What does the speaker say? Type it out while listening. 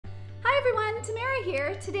Hi everyone, Tamara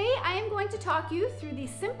here. Today I am going to talk you through the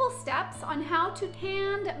simple steps on how to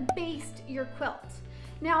hand baste your quilt.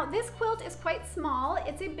 Now this quilt is quite small.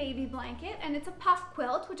 It's a baby blanket and it's a puff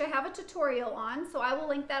quilt, which I have a tutorial on, so I will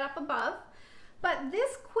link that up above. But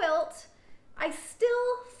this quilt, I still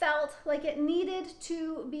felt like it needed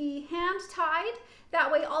to be hand tied.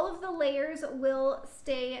 That way all of the layers will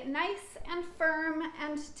stay nice and firm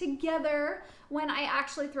and together when I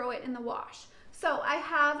actually throw it in the wash. So I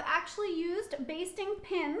have actually used basting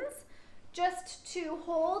pins just to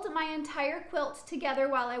hold my entire quilt together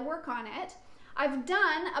while I work on it. I've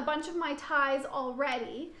done a bunch of my ties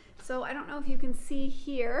already, so I don't know if you can see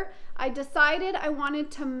here. I decided I wanted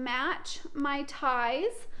to match my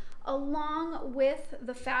ties along with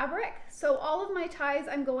the fabric. So all of my ties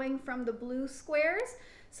I'm going from the blue squares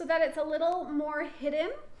so that it's a little more hidden.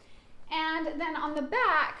 And then on the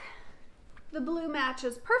back, the blue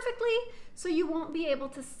matches perfectly, so you won't be able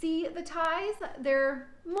to see the ties. They're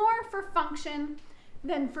more for function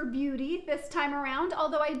than for beauty this time around,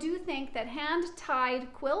 although I do think that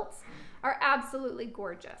hand-tied quilts are absolutely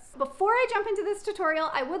gorgeous. Before I jump into this tutorial,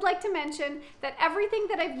 I would like to mention that everything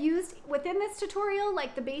that I've used within this tutorial,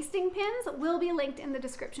 like the basting pins, will be linked in the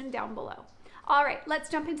description down below. All right, let's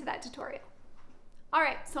jump into that tutorial. All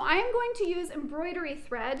right, so I am going to use embroidery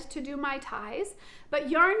thread to do my ties, but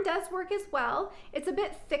yarn does work as well. It's a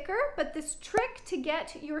bit thicker, but this trick to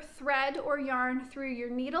get your thread or yarn through your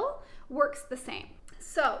needle works the same.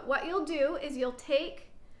 So what you'll do is you'll take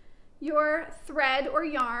your thread or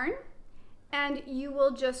yarn and you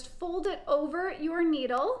will just fold it over your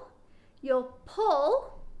needle. You'll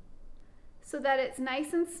pull so that it's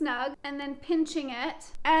nice and snug, and then pinching it.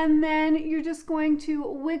 And then you're just going to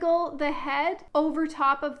wiggle the head over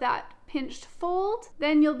top of that pinched fold.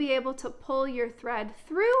 Then you'll be able to pull your thread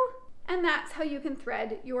through, and that's how you can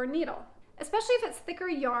thread your needle. Especially if it's thicker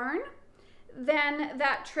yarn, then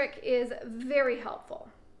that trick is very helpful.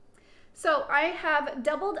 So I have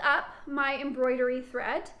doubled up my embroidery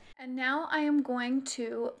thread, and now I am going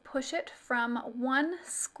to push it from one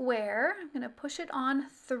square. I'm going to push it on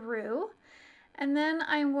through. And then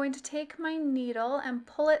I'm going to take my needle and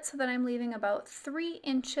pull it so that I'm leaving about 3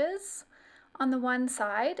 inches on the one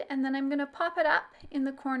side, and then I'm going to pop it up in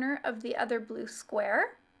the corner of the other blue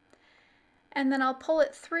square. And then I'll pull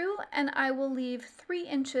it through and I will leave 3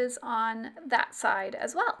 inches on that side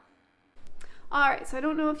as well. All right, so I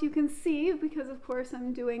don't know if you can see because of course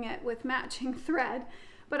I'm doing it with matching thread,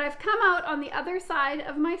 but I've come out on the other side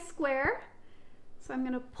of my square. So I'm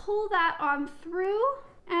going to pull that on through.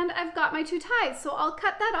 And I've got my 2 ties, so I'll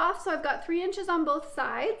cut that off. So I've got 3 inches on both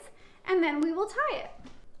sides, and then we will tie it.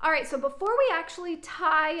 All right, so before we actually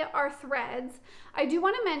tie our threads, I do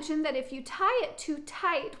want to mention that if you tie it too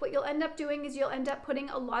tight, what you'll end up doing is you'll end up putting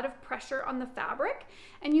a lot of pressure on the fabric,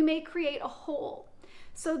 and you may create a hole.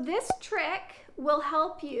 So this trick will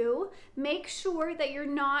help you make sure that your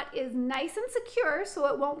knot is nice and secure so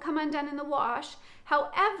it won't come undone in the wash.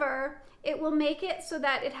 However, it will make it so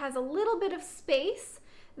that it has a little bit of space.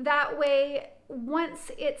 That way, once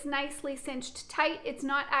it's nicely cinched tight, it's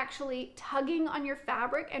not actually tugging on your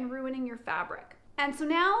fabric and ruining your fabric. And so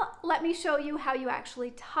now let me show you how you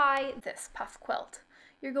actually tie this puff quilt.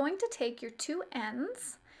 You're going to take your 2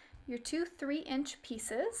 ends, your 2 3-inch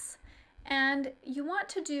pieces, and you want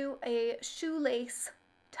to do a shoelace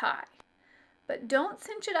tie. But don't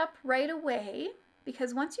cinch it up right away,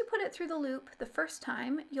 because once you put it through the loop the first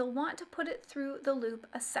time, you'll want to put it through the loop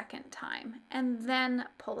a second time and then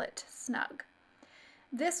pull it snug.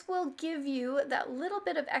 This will give you that little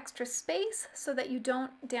bit of extra space so that you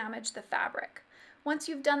don't damage the fabric. Once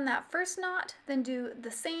you've done that first knot, then do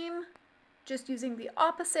the same, just using the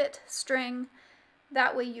opposite string.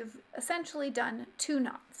 That way you've essentially done 2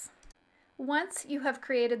 knots. Once you have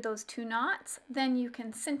created those 2 knots, then you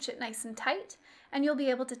can cinch it nice and tight, and you'll be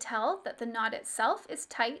able to tell that the knot itself is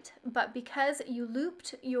tight, but because you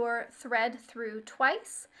looped your thread through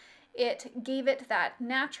twice, it gave it that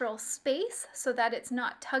natural space so that it's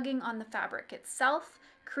not tugging on the fabric itself,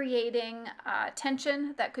 creating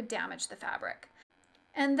tension that could damage the fabric.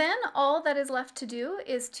 And then all that is left to do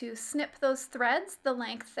is to snip those threads the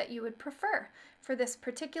length that you would prefer. For this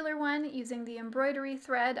particular one, using the embroidery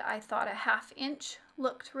thread, I thought a 1/2 inch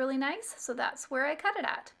looked really nice, so that's where I cut it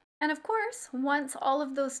at. And of course, once all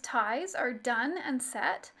of those ties are done and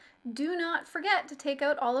set, do not forget to take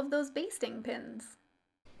out all of those basting pins.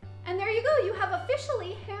 And there you go, you have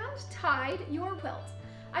officially hand-tied your quilt.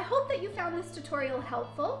 I hope that you found this tutorial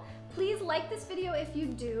helpful. Please like this video if you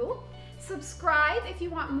do. Subscribe if you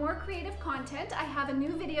want more creative content. I have a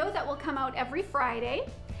new video that will come out every Friday.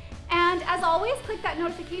 And as always, click that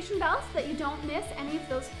notification bell so that you don't miss any of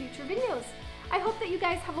those future videos. I hope that you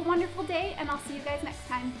guys have a wonderful day, and I'll see you guys next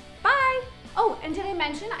time. Bye! Oh, and did I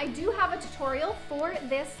mention I do have a tutorial for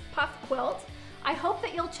this puff quilt? I hope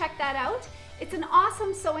that you'll check that out. It's an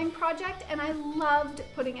awesome sewing project, and I loved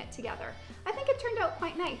putting it together. I think it turned out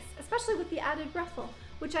quite nice, especially with the added ruffle,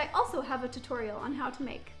 which I also have a tutorial on how to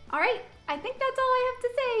make. All right, I think that's all I have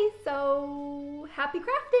to say, so happy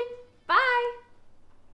crafting. Bye!